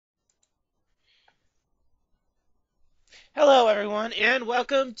Hello everyone and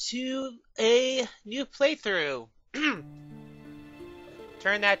welcome to a new playthrough.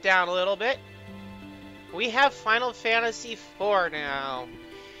 Turn that down a little bit. We have Final Fantasy IV now.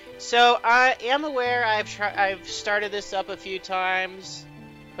 So I am aware I've started this up a few times,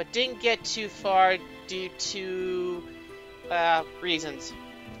 but didn't get too far due to reasons.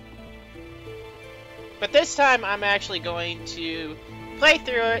 But this time I'm actually going to play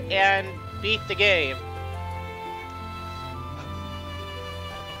through it and beat the game.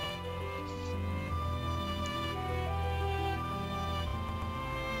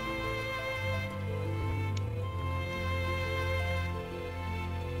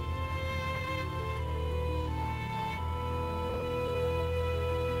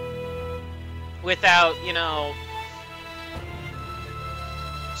 Without,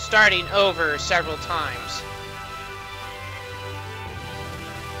 starting over several times.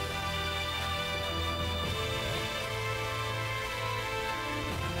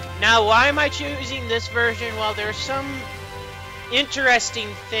 Now, why am I choosing this version? Well, there's some interesting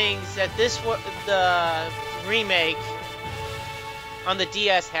things that the remake on the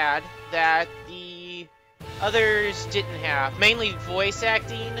DS had that the others didn't have. Mainly voice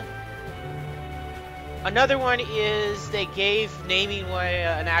acting. Another one is they gave Naming Way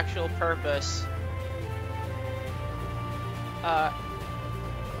an actual purpose. Yeah.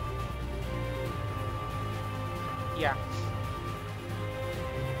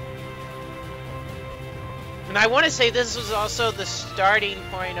 And I want to say this was also the starting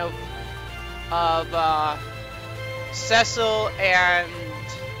point of Cecil and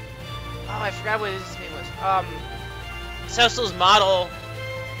I forgot what his name was. Cecil's model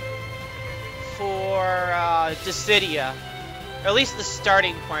for Dissidia, or at least the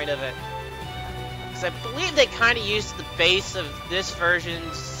starting point of it. Because I believe they kind of used the base of this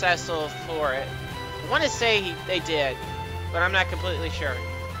version's Cecil for it. I want to say they did, but I'm not completely sure.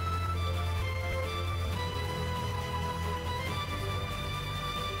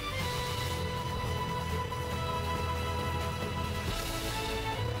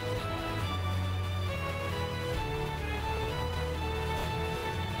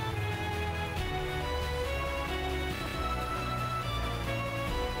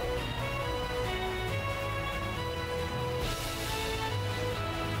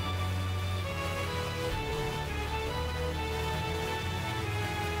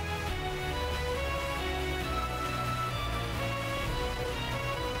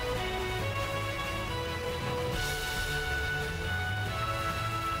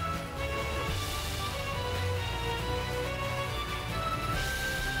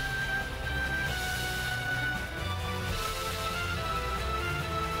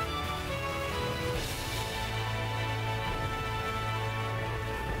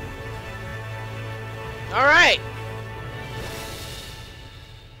 Alright!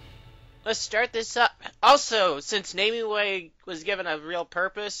 Let's start this up. Also, since Naming Way was given a real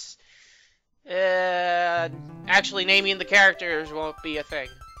purpose, actually naming the characters won't be a thing.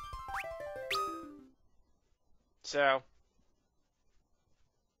 So.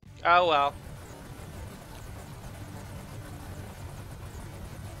 Oh well.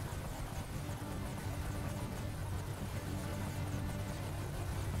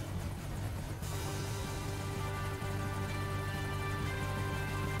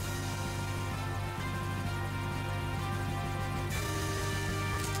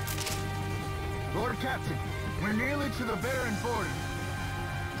 Lord Captain, we're nearly to the Baron border.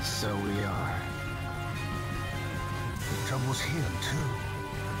 So we are. The trouble's him,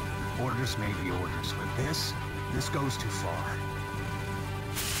 too. Orders may be orders, but this goes too far.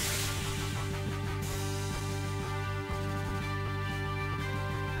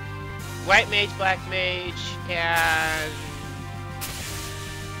 White Mage, Black Mage, and...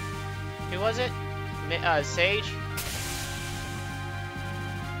 who was it? Sage?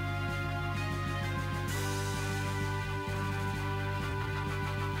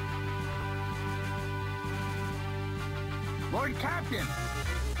 Lord Captain!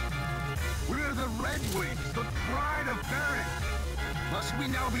 We're the Red Wings, the pride of Baron! Must we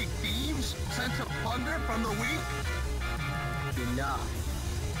now be thieves, sent to plunder from the weak? Enough.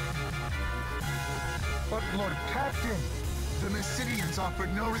 But Lord Captain, the Mysidians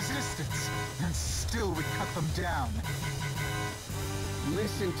offered no resistance, and still we cut them down.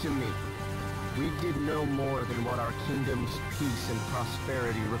 Listen to me. We did no more than what our kingdom's peace and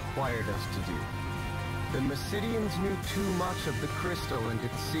prosperity required us to do. The Mysidians knew too much of the crystal and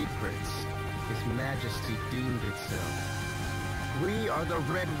its secrets. His Majesty deemed it so. We are the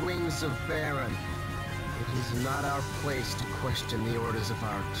Red Wings of Baron. It is not our place to question the orders of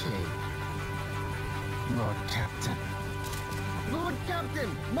our king. Lord Captain, Lord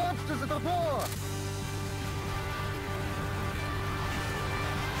Captain! Monsters at the fore!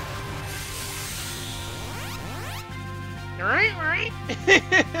 Right.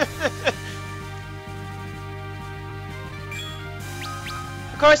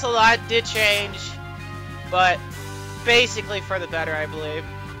 Of course, a lot did change, but basically for the better, I believe.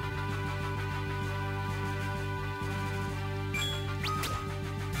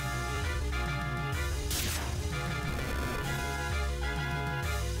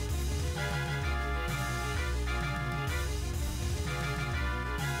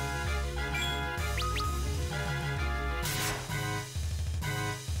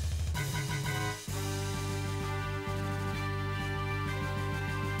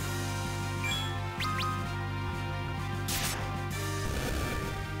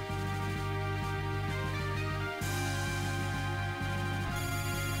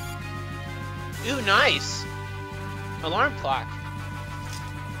 Ooh, nice! Alarm clock.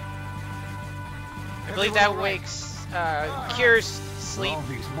 I believe that wakes, cures sleep. All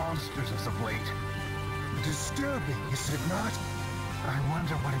these monsters as of late. Disturbing, is it not? I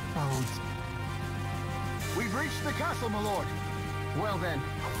wonder what it bodes. We've reached the castle, my lord. Well then,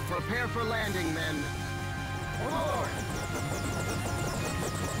 prepare for landing, men. Lord!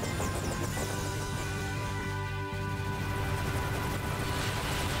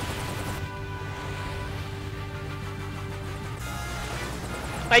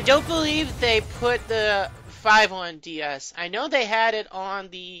 I don't believe they put the 5 on DS. I know they had it on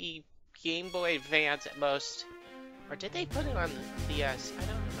the Game Boy Advance at most. Or did they put it on the DS? I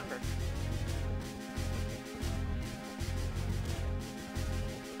don't remember.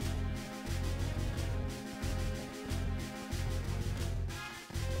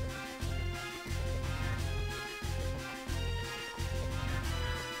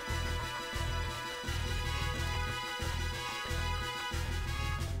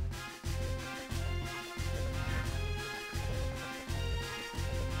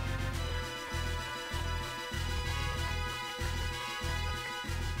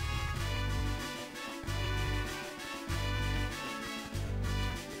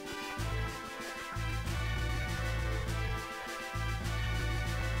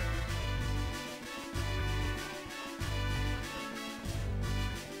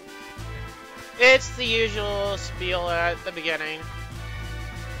 It's the usual spiel at the beginning.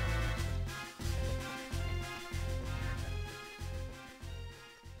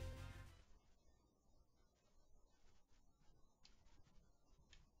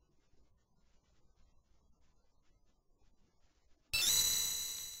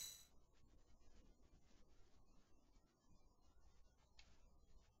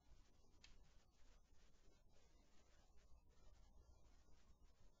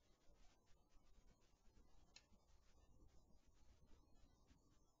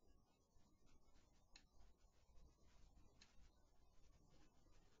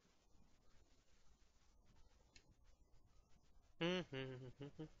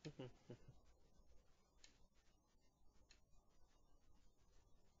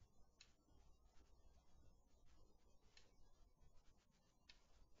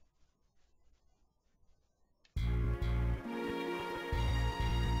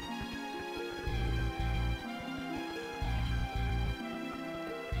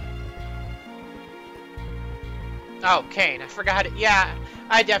 Oh, Kane. I forgot it. Yeah,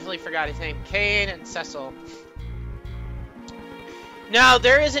 I definitely forgot his name. Kane and Cecil. Now,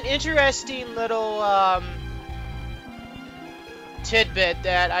 there is an interesting little tidbit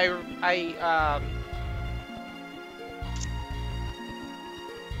that I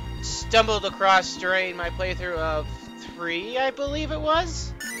stumbled across during my playthrough of 3, I believe it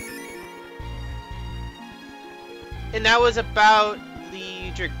was. And that was about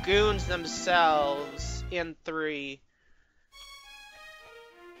the Dragoons themselves in 3.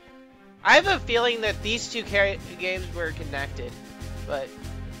 I have a feeling that these two games were connected, but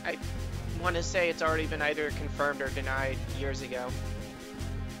I want to say it's already been either confirmed or denied years ago.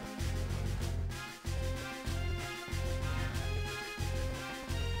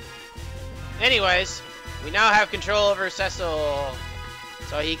 Anyways, we now have control over Cecil,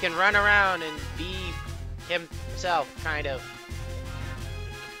 so he can run around and be himself, kind of.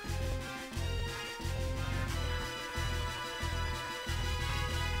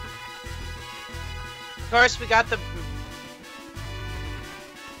 Of course, we got the...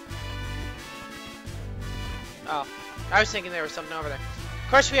 Oh, I was thinking there was something over there. Of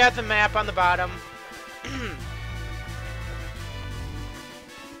course, we have the map on the bottom.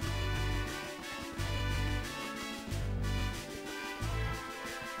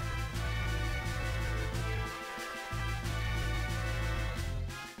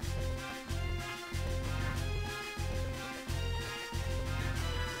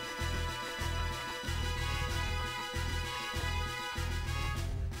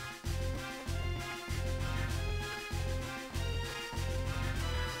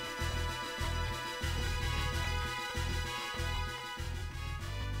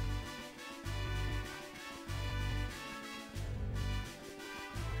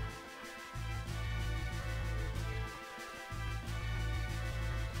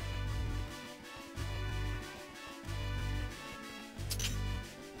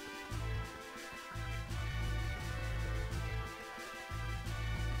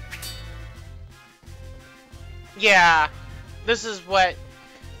 Yeah, this is what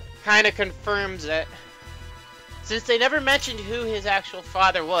kind of confirms it. Since they never mentioned who his actual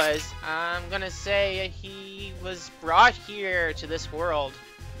father was, I'm gonna say he was brought here to this world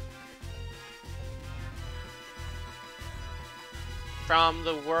from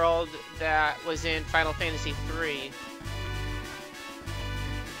the world that was in Final Fantasy III.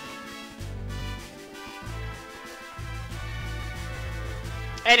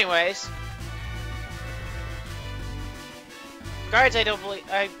 Anyways, guards,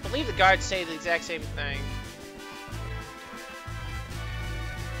 I believe the guards say the exact same thing.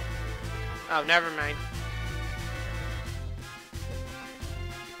 Oh, never mind.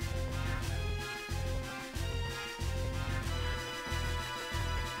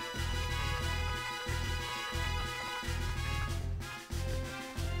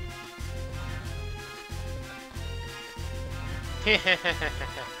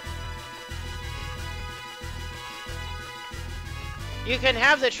 You can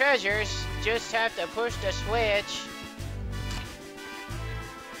have the treasures, just have to push the switch.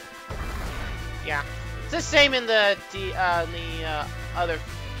 Yeah, it's the same in the other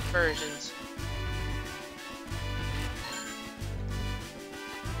versions.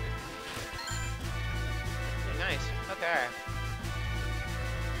 Okay, nice. Okay.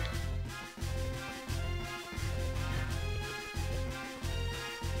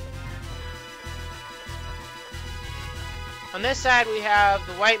 On this side, we have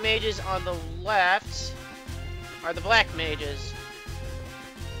the white mages. On the left are the black mages.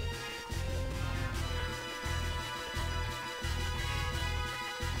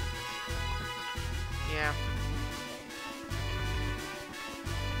 Yeah.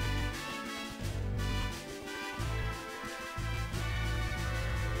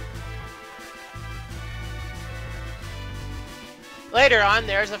 Later on,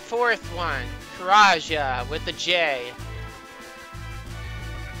 there's a fourth one, Karaja, with the J.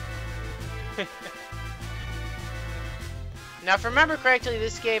 Now, if I remember correctly,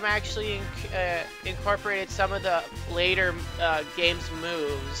 this game actually incorporated some of the later game's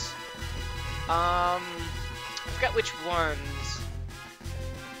moves. I forgot which ones.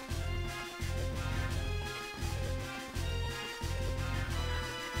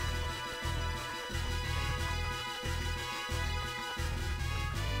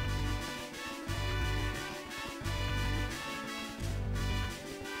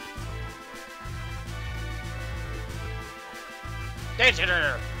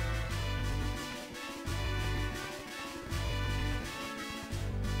 Danger!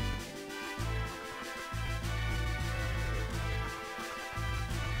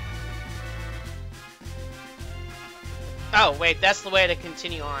 Oh, wait, that's the way to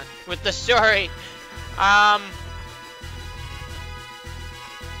continue on with the story.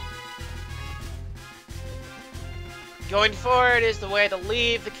 Going forward is the way to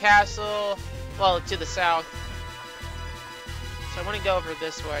leave the castle, well, to the south. So I want to go over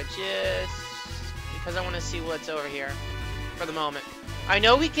this way, just because I want to see what's over here for the moment. I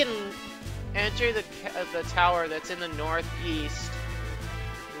know we can enter the tower that's in the northeast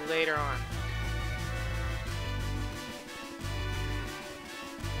later on.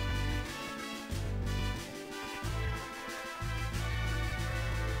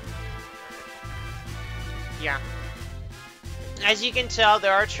 Yeah. As you can tell,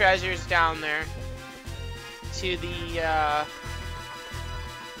 there are treasures down there to the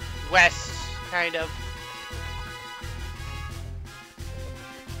west, kind of.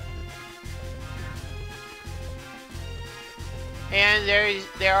 And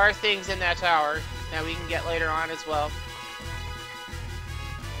there are things in that tower that we can get later on as well.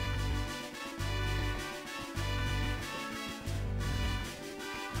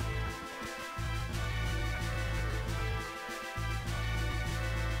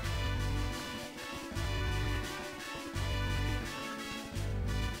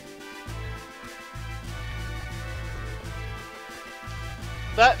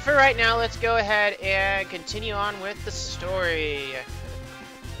 But for right now, let's go ahead and continue on with the story.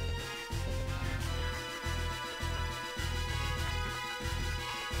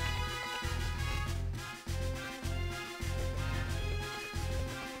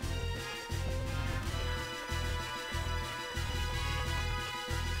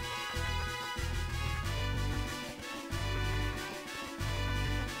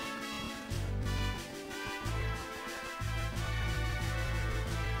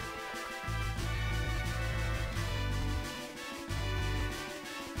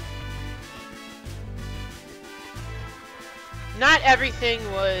 Not everything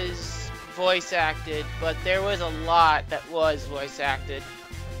was voice acted, but there was a lot that was voice acted.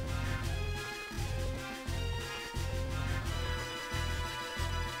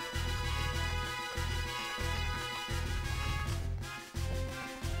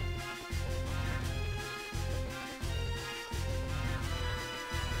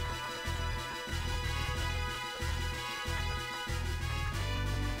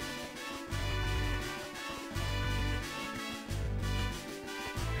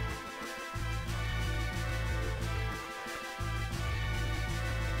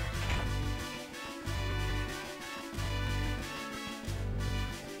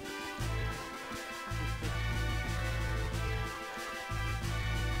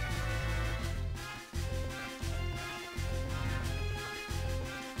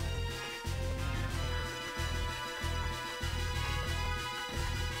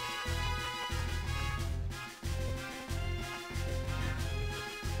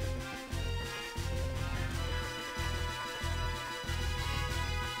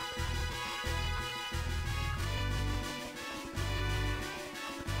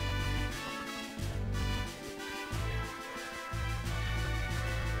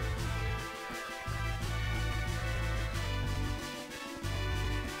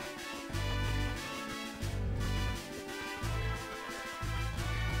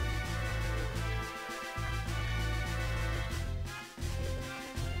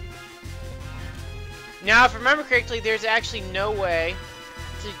 Now, if I remember correctly, there's actually no way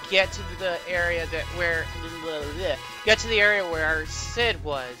to get to the area that where get to the area where Sid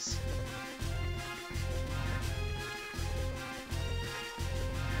was.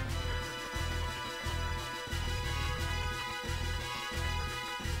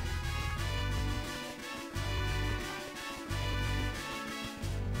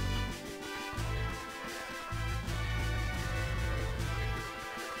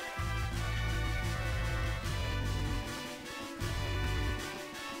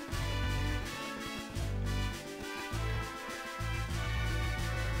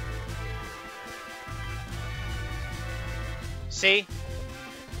 See?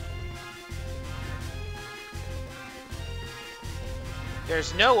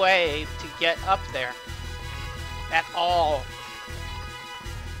 There's no way to get up there at all.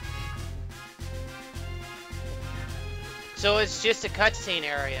 So it's just a cutscene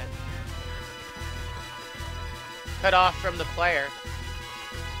area. Cut off from the player.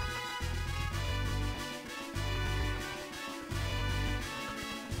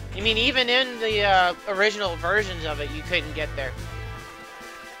 I mean, even in the original versions of it, you couldn't get there.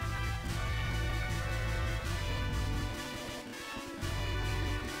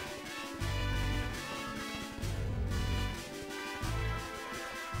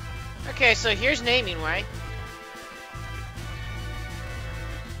 Okay, so here's Naming Way.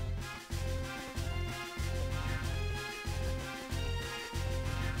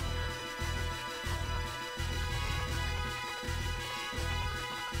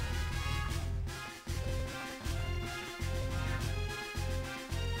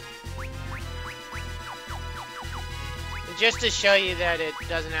 Just to show you that it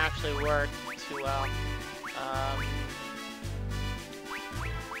doesn't actually work too well.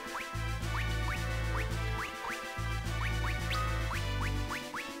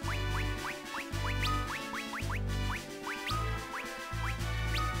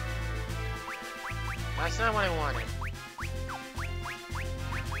 That's not what I wanted.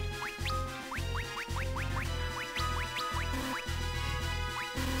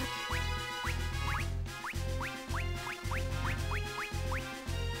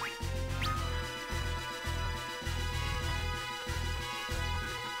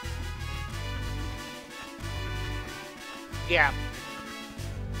 Yeah.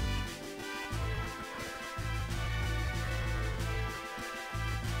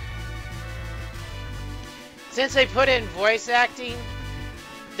 Since they put in voice acting,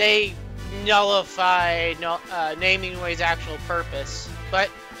 they nullify Naming Way's actual purpose. But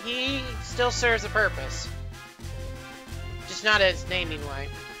he still serves a purpose. Just not as Naming Way.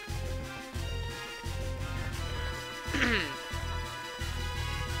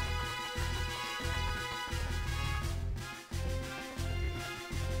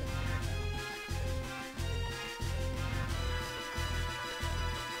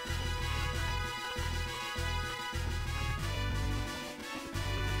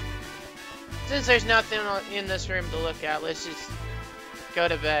 Since there's nothing in this room to look at, let's just go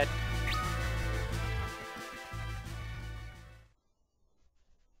to bed.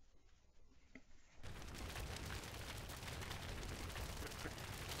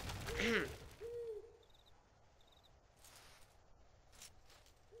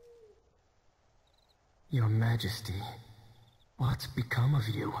 Your Majesty, what's become of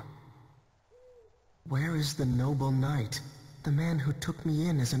you? Where is the noble knight, the man who took me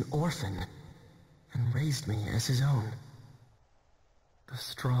in as an orphan and raised me as his own? The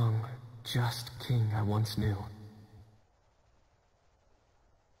strong, just king I once knew.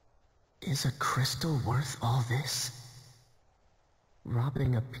 Is a crystal worth all this?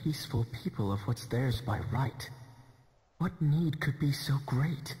 Robbing a peaceful people of what's theirs by right. What need could be so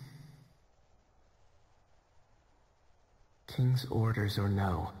great? King's orders or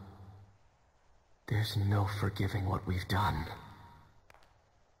no, there's no forgiving what we've done.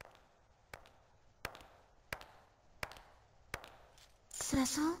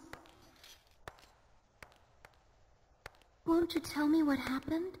 Cecil? Won't you tell me what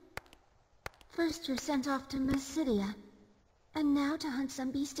happened? First you're sent off to Mysidia, and now to hunt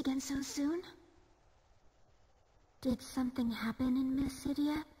some beast again so soon? Did something happen in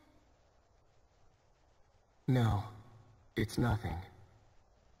Mysidia? No, it's nothing.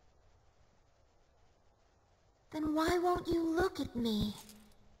 Then why won't you look at me?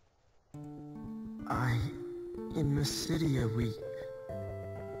 In Mysidia, we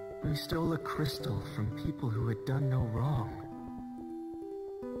stole a crystal from people who had done no wrong.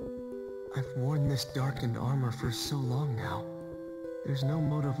 I've worn this darkened armor for so long now. There's no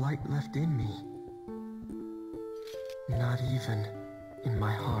mote of light left in me. Not even in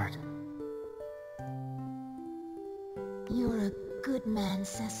my heart. You're a good man,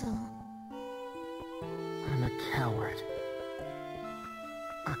 Cecil. I'm a coward.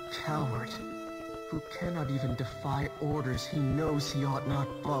 A coward who cannot even defy orders he knows he ought not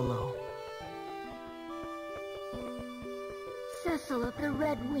follow. Cecil of the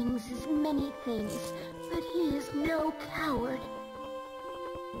Red Wings is many things, but he is no coward.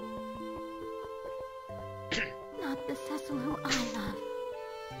 Not the Cecil who I love.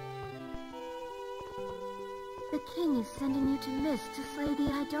 The king is sending you to Mist to slay the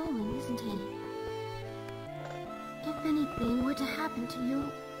Eidolon, isn't he? If anything were to happen to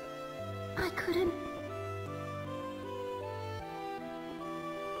you, I couldn't...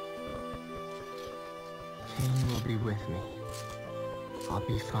 Cain will be with me. I'll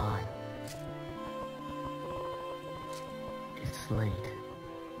be fine. It's late.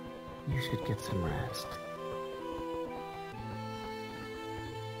 You should get some rest.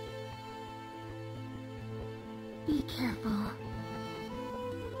 Be careful.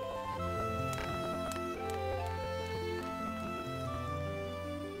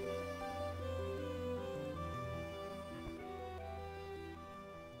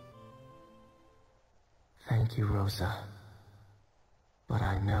 Thank you, Rosa. But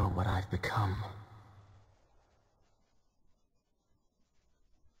I know what I've become.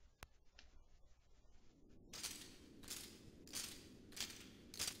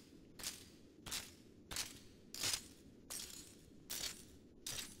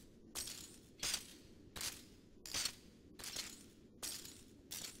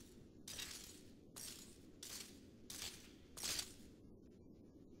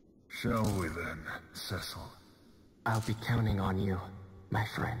 Shall we then, Cecil? I'll be counting on you, my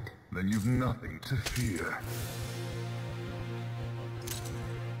friend. Then you've nothing to fear.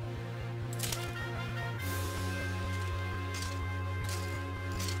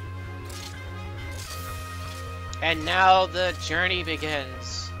 And now the journey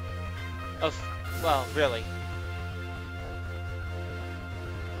begins. Well, really.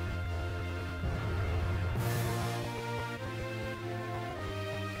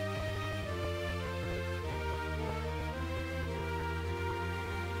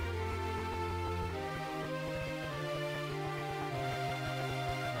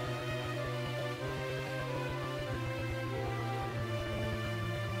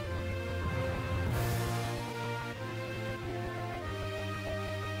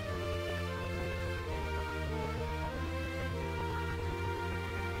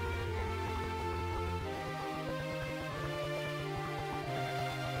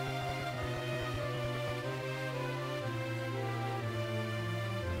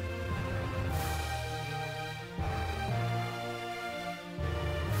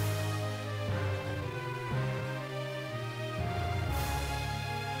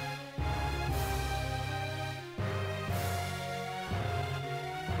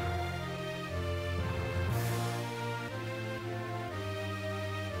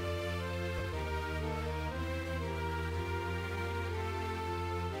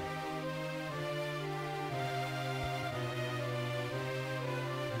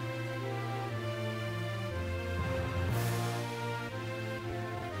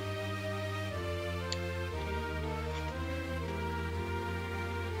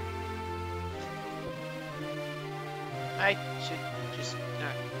 I should just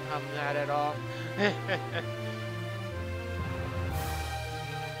not hum that at all.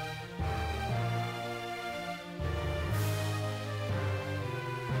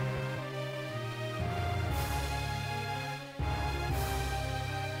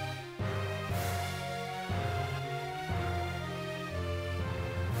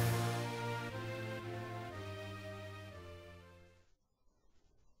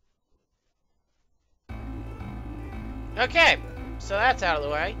 Okay, so that's out of the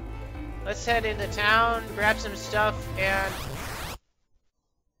way. Let's head into town, grab some stuff, and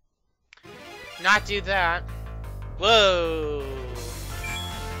not do that. Whoa!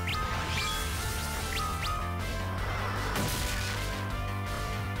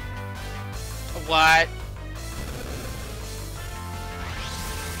 What?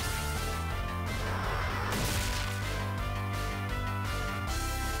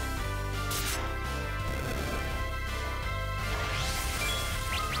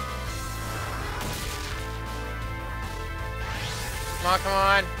 Come on, come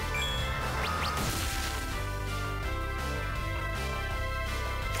on.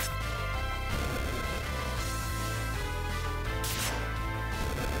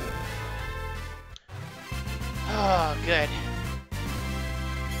 Oh, good.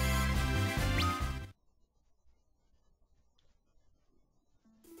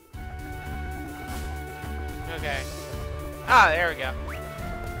 Okay. Ah, there we go.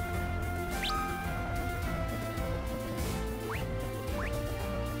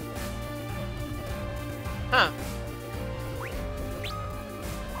 Huh.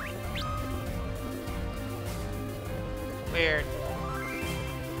 Weird.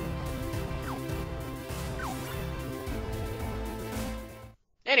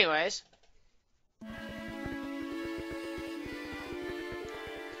 Anyways.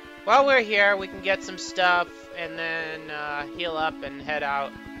 While we're here, we can get some stuff and then heal up and head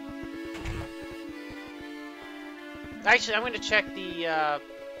out. Actually, I'm going to check the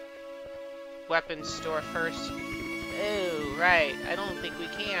weapons store first. Oh, right. I don't think we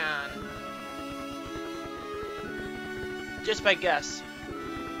can. Just by guess.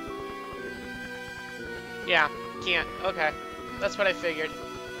 Yeah, can't. Okay. That's what I figured.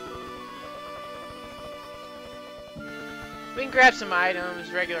 We can grab some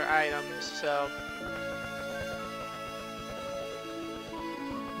items, regular items, so...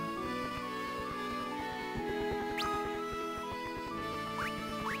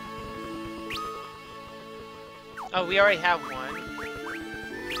 Oh, we already have one.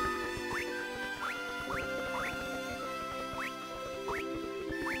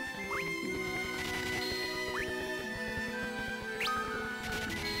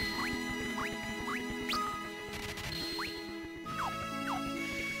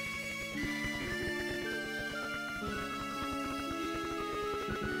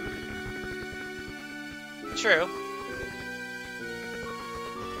 True.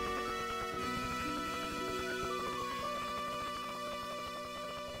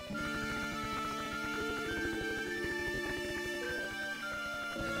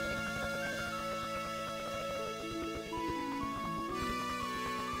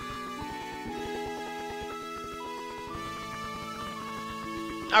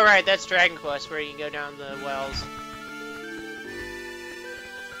 Alright, that's Dragon Quest, where you can go down the wells.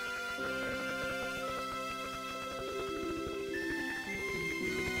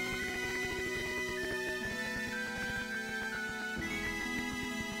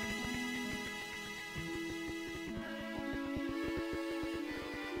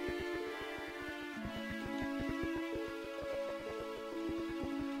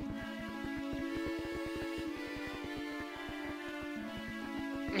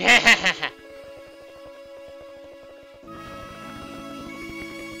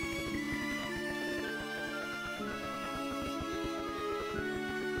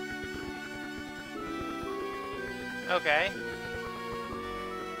 Okay.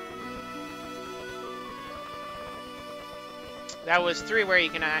 That was 3 where you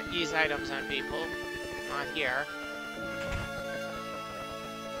can use items on people. Not here.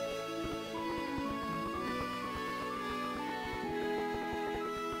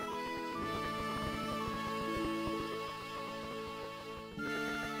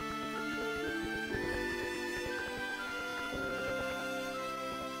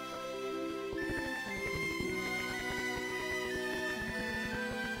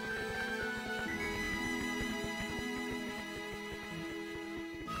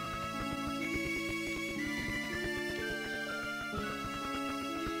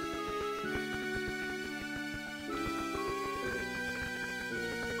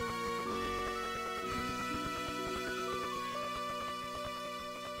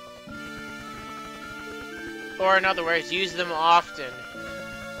 Or in other words, use them often.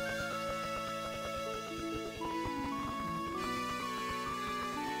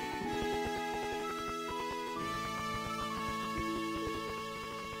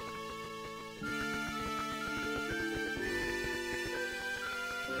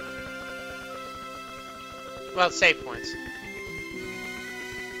 Well, save points.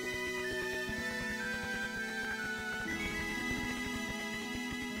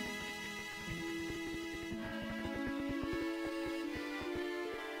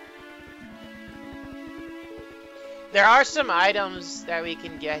 There are some items that we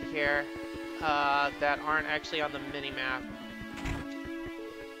can get here that aren't actually on the mini-map.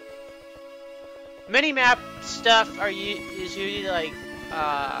 Mini-map stuff is usually like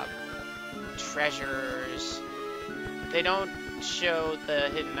treasures. They don't show the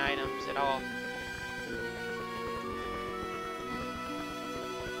hidden items at all.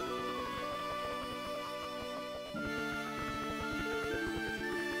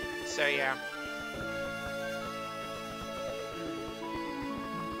 So yeah.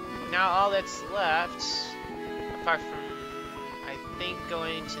 Now all that's left, apart from, I think,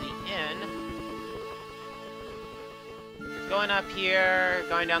 going to the inn, going up here,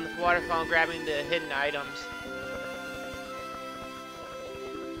 going down the waterfall, and grabbing the hidden items.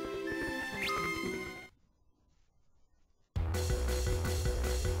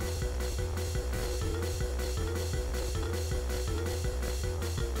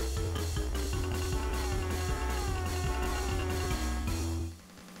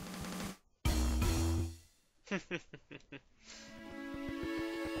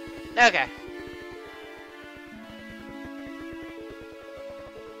 Okay.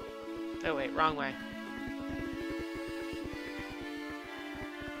 Oh wait, wrong way.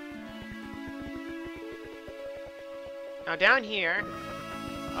 Now down here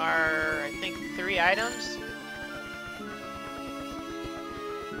are, I think, 3 items.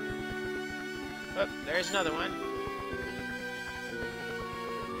 Oh, there's another one.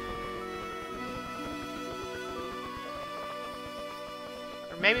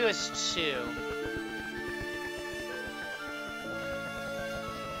 Or maybe it was 2.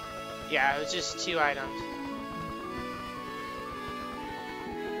 Yeah, it was just 2 items.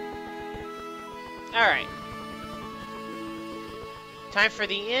 Alright. Time for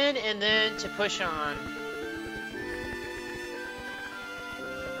the inn, and then to push on.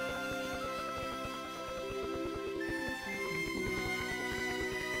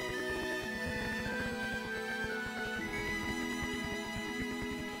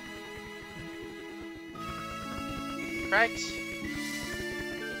 Correct?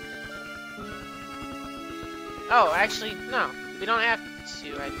 Oh, actually, no. We don't have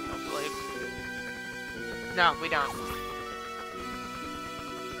to, I don't believe. No, we don't.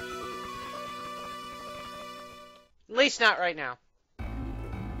 At least not right now.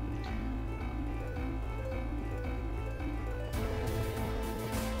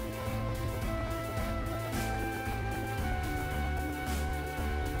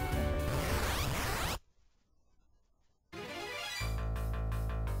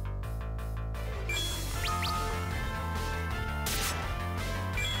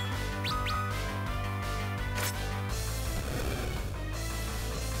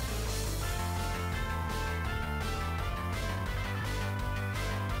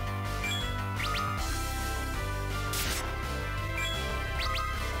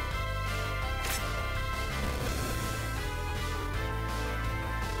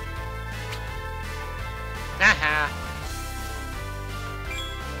 Haha.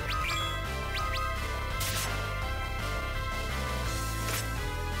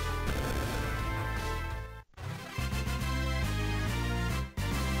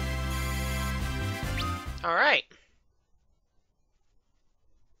 All right.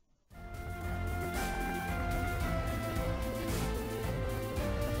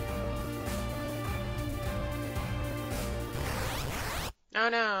 Oh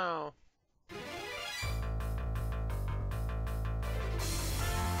no.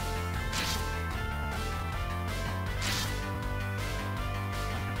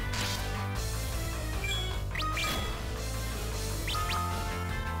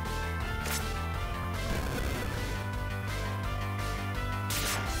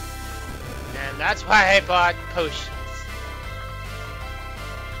 And that's why I bought potions.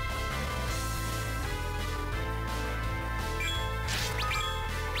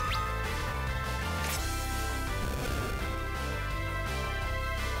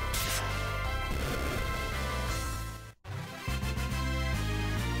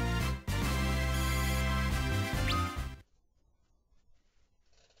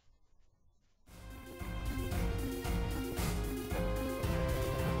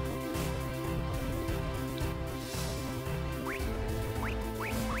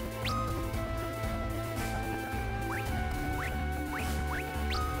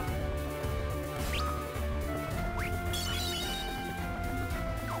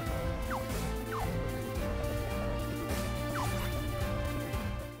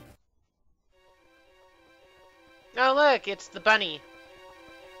 Oh look, it's the bunny.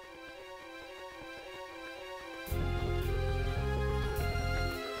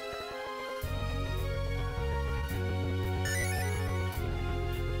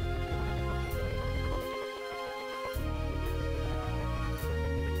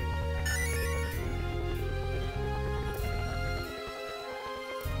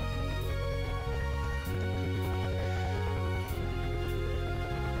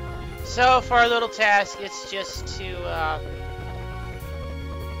 So for our little task, it's just to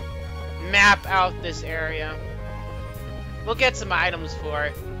map out this area. We'll get some items for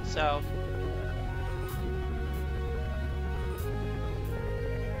it, so.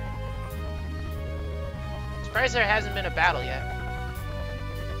 Surprised there hasn't been a battle yet.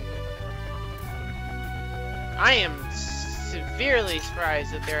 I am severely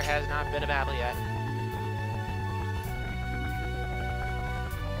surprised that there has not been a battle yet.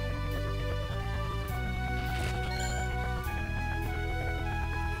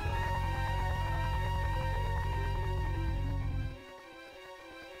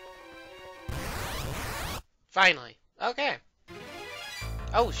 Finally. Okay.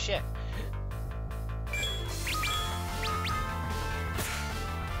 Oh, shit.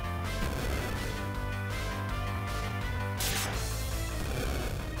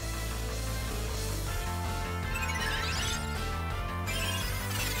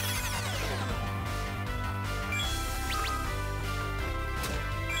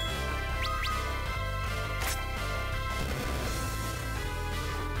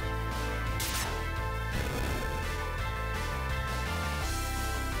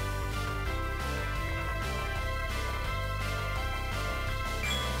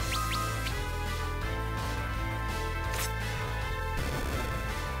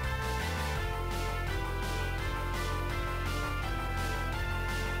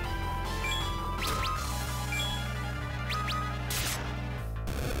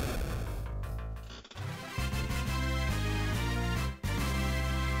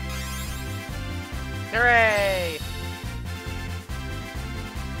 Hooray!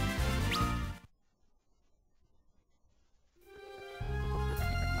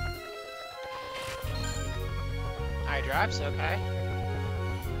 Eye drops, okay.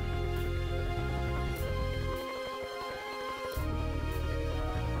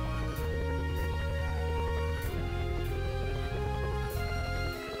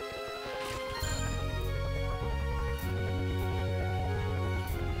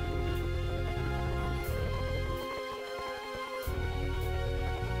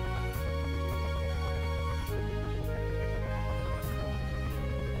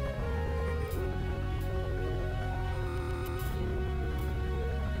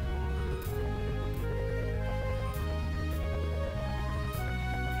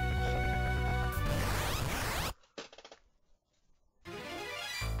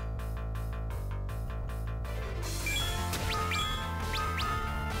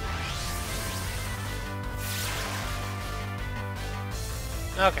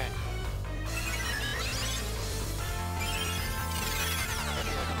 Okay.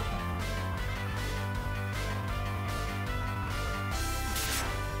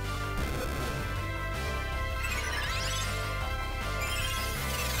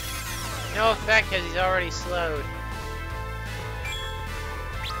 No effect because he's already slowed.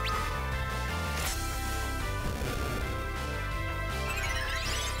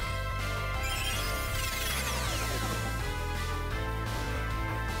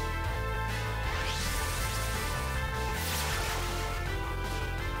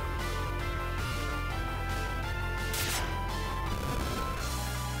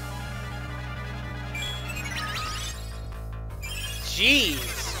 Jeez.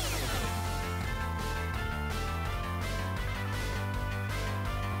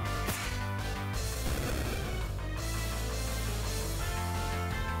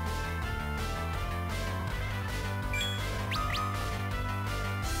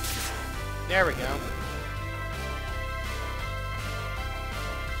 There we go.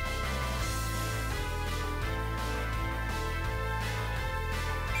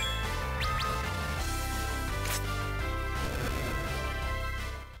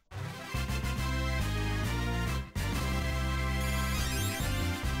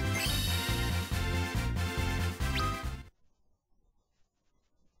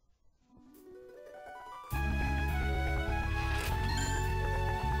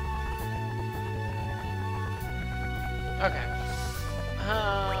 Okay.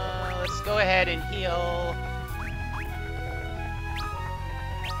 Let's go ahead and heal.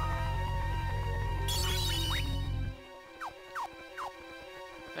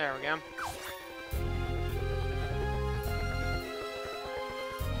 There we go.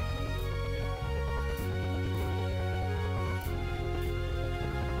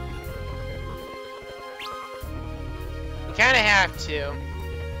 You kind of have to.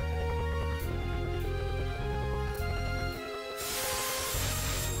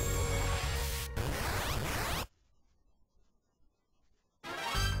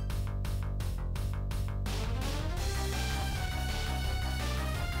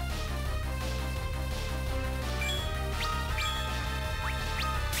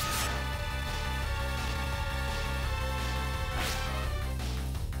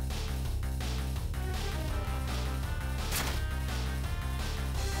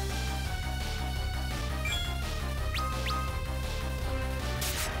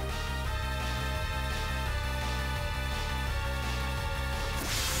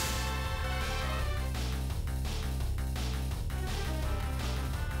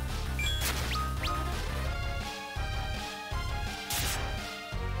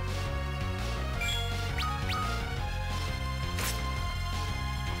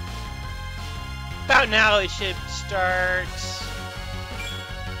 About now it should start.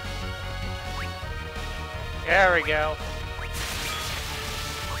 There we go.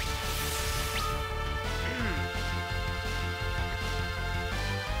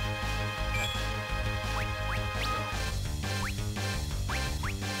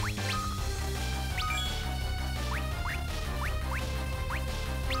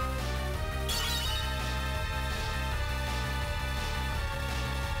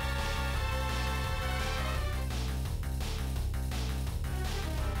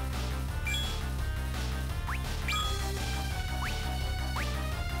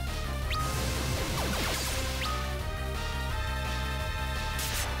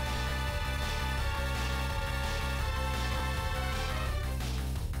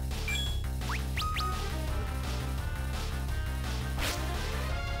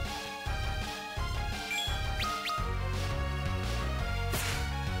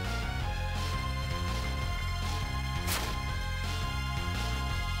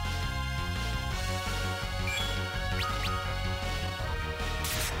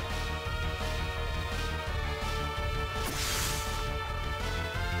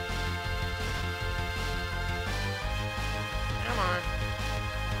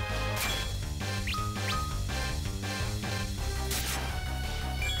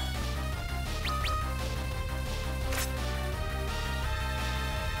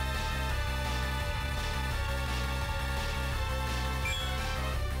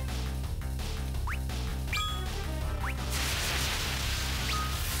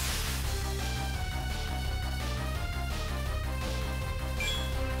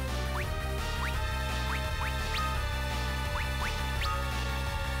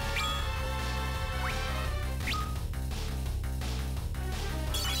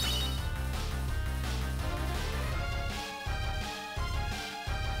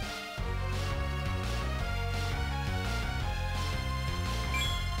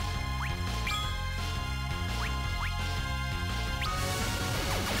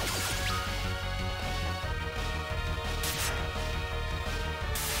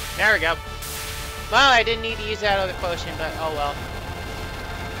 There we go. Well, I didn't need to use that other potion, but oh well.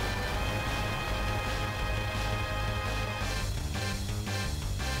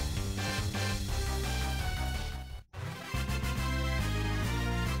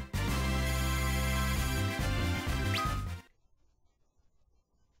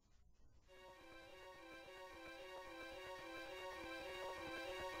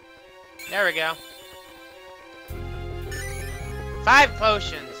 There we go. 5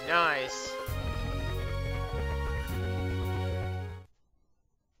 potions, nice.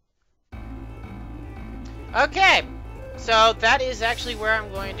 Okay, so that is actually where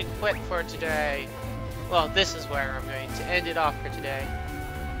I'm going to quit for today. Well, this is where I'm going to end it off for today.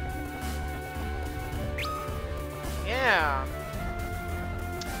 Yeah.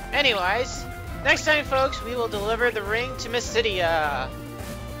 Anyways, next time, folks, we will deliver the ring to Mysidia.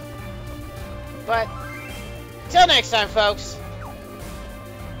 But, till next time, folks.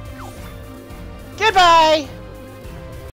 Goodbye!